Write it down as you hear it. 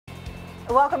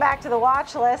Welcome back to the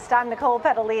watch list. I'm Nicole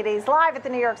Petalides, live at the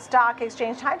New York Stock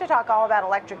Exchange. Time to talk all about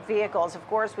electric vehicles. Of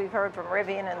course, we've heard from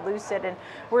Rivian and Lucid, and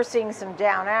we're seeing some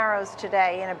down arrows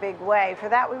today in a big way. For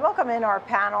that, we welcome in our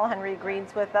panel. Henry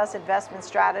Greene's with us, investment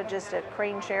strategist at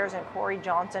Greene Shares, and Cory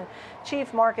Johnson,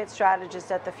 chief market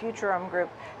strategist at the Futurum Group.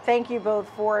 Thank you both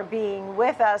for being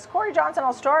with us. Cory Johnson,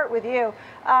 I'll start with you.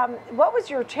 What was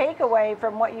your takeaway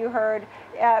from what you heard?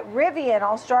 Rivian,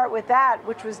 I'll start with that,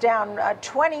 which was down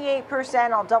 28%.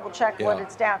 I'll double check what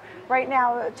it's down. Right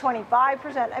now,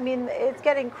 25%. I mean, it's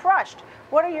getting crushed.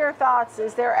 What are your thoughts?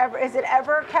 Is it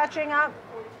ever catching up?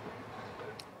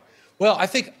 Well, I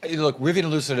think, look, Rivian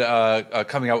and Lucid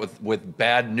coming out with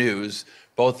bad news,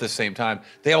 both at the same time.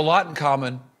 They have a lot in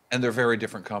common, and they're very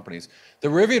different companies. The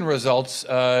Rivian results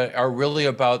are really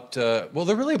about, well,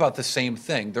 they're really about the same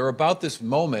thing. They're about this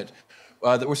moment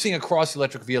that we're seeing across the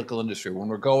electric vehicle industry when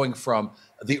we're going from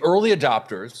the early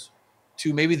adopters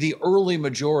to maybe the early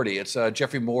majority. It's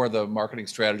Jeffrey Moore, the marketing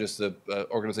strategist, the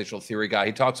organizational theory guy.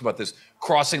 He talks about this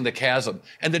crossing the chasm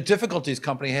and the difficulties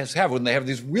companies have when they have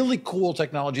these really cool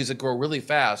technologies that grow really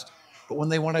fast, but when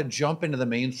they want to jump into the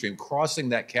mainstream, crossing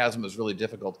that chasm is really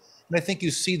difficult. And I think you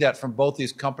see that from both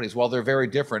these companies. While they're very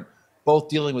different, both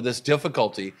dealing with this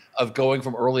difficulty of going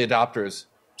from early adopters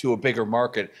to a bigger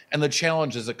market and the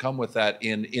challenges that come with that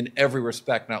in every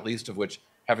respect, not least of which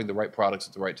having the right products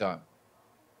at the right time.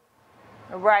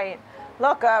 Right.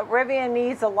 Look, Rivian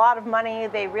needs a lot of money.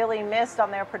 They really missed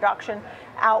on their production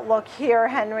outlook here,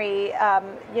 Henry.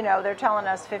 You know, they're telling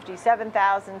us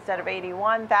 57,000 instead of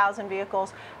 81,000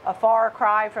 vehicles, a far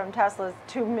cry from Tesla's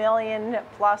 2 million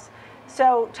plus.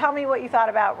 So tell me what you thought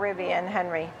about Rivian,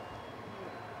 Henry.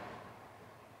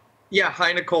 Yeah,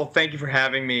 hi, Nicole. Thank you for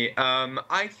having me.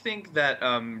 I think that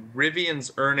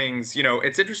Rivian's earnings, you know,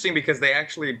 it's interesting because they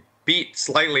actually beat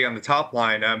slightly on the top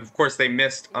line. Of course, they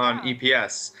missed on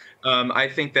EPS. I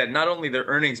think that not only their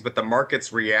earnings, but the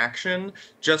market's reaction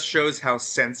just shows how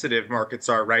sensitive markets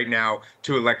are right now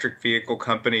to electric vehicle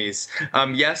companies.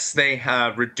 Yes, they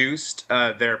have reduced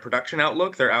their production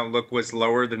outlook. Their outlook was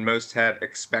lower than most had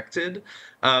expected.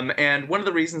 And one of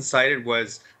the reasons cited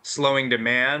was slowing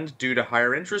demand due to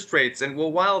higher interest rates. And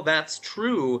well, while that's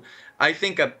true, I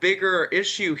think a bigger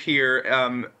issue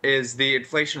here is the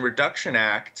Inflation Reduction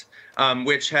Act,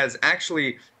 which has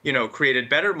actually, you know, created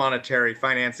better monetary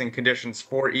financing conditions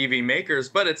for EV makers,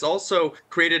 but it's also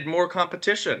created more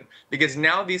competition because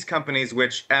now these companies,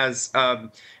 which as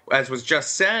was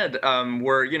just said,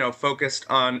 were, you know, focused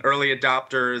on early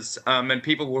adopters and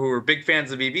people who were big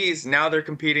fans of EVs, now they're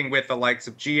competing with the likes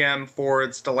of GM,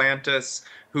 Ford, Stellantis,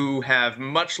 who have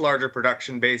much larger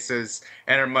production bases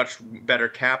and are much better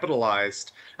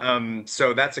capitalized.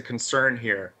 So that's a concern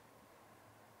here.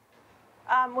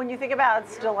 When you think about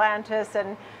Stellantis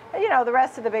and, you know, the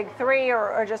rest of the big three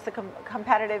or just the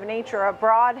competitive nature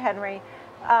abroad, Henry,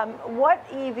 what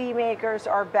EV makers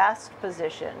are best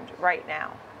positioned right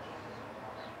now?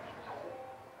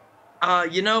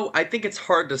 You know, I think it's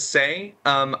hard to say.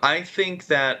 I think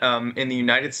that in the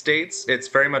United States, it's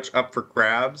very much up for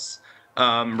grabs.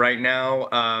 Right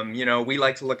now, you know, we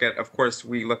like to look at, of course,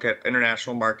 we look at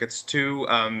international markets too.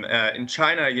 In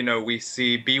China, you know, we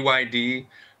see BYD.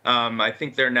 I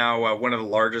think they're now one of the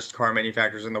largest car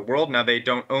manufacturers in the world. Now, they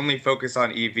don't only focus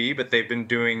on EV, but they've been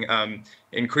doing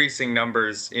increasing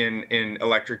numbers in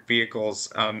electric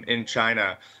vehicles in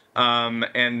China.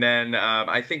 And then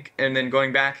I think, and then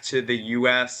going back to the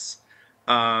U.S.,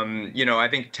 you know, I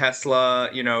think Tesla,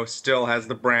 you know, still has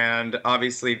the brand.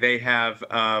 Obviously, they have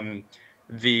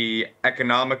the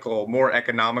more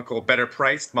economical, better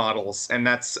priced models, and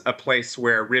that's a place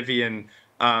where Rivian,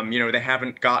 you know, they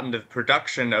haven't gotten to the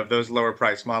production of those lower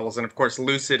priced models. And of course,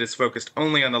 Lucid is focused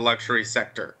only on the luxury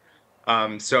sector.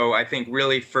 So I think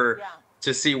really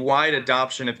to see wide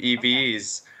adoption of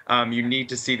EVs, you need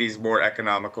to see these more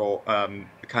economical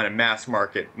kind of mass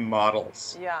market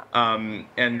models. Yeah.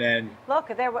 And then look,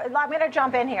 I'm going to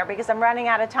jump in here because I'm running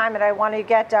out of time, and I want to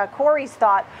get Cory's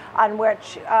thought on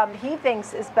which he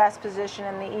thinks is best positioned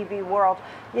in the EV world.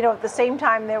 You know, at the same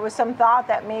time, there was some thought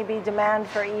that maybe demand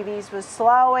for EVs was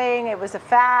slowing. It was a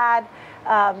fad.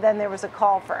 Then there was a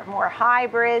call for more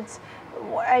hybrids.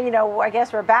 You know, I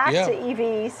guess we're back to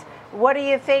EVs. What do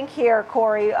you think here,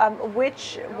 Cory?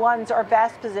 Which ones are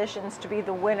best positions to be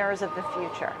the winners of the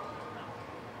future?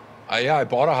 Yeah, I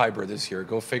bought a hybrid this year.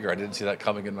 Go figure. I didn't see that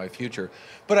coming in my future.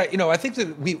 But I think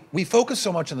that we focus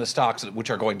so much on the stocks which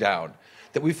are going down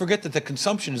that we forget that the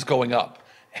consumption is going up.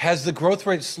 Has the growth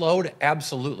rate slowed?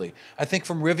 Absolutely. I think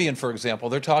from Rivian, for example,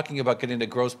 they're talking about getting to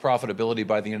gross profitability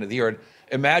by the end of the year. And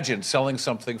imagine selling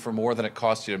something for more than it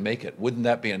cost you to make it. Wouldn't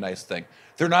that be a nice thing?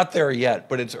 They're not there yet,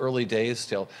 but it's early days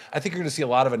still. I think you're going to see a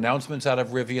lot of announcements out of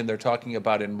Rivian. They're talking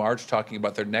about in March, talking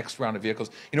about their next round of vehicles.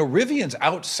 You know, Rivian's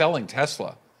outselling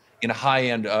Tesla in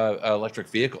high-end electric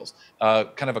vehicles.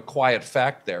 Kind of a quiet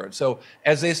fact there. And so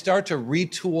as they start to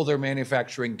retool their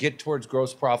manufacturing, get towards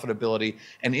gross profitability,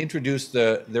 and introduce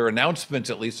their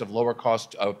announcements, at least, of lower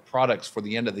cost products for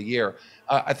the end of the year,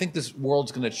 I think this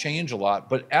world's going to change a lot.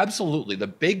 But absolutely, the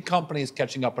big companies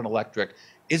catching up on electric.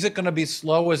 Is it going to be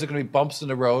slow? Is it going to be bumps in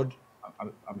the road?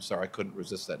 I'm sorry, I couldn't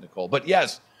resist that, Nicole. But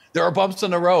yes, there are bumps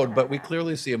in the road, but we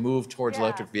clearly see a move towards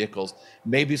electric vehicles.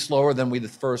 Maybe slower than we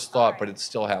first thought, but it's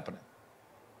still happening.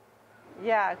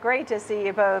 Yeah, great to see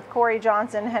you both. Cory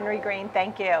Johnson, Henry Greene,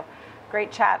 thank you.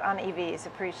 Great chat on EVs.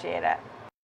 Appreciate it.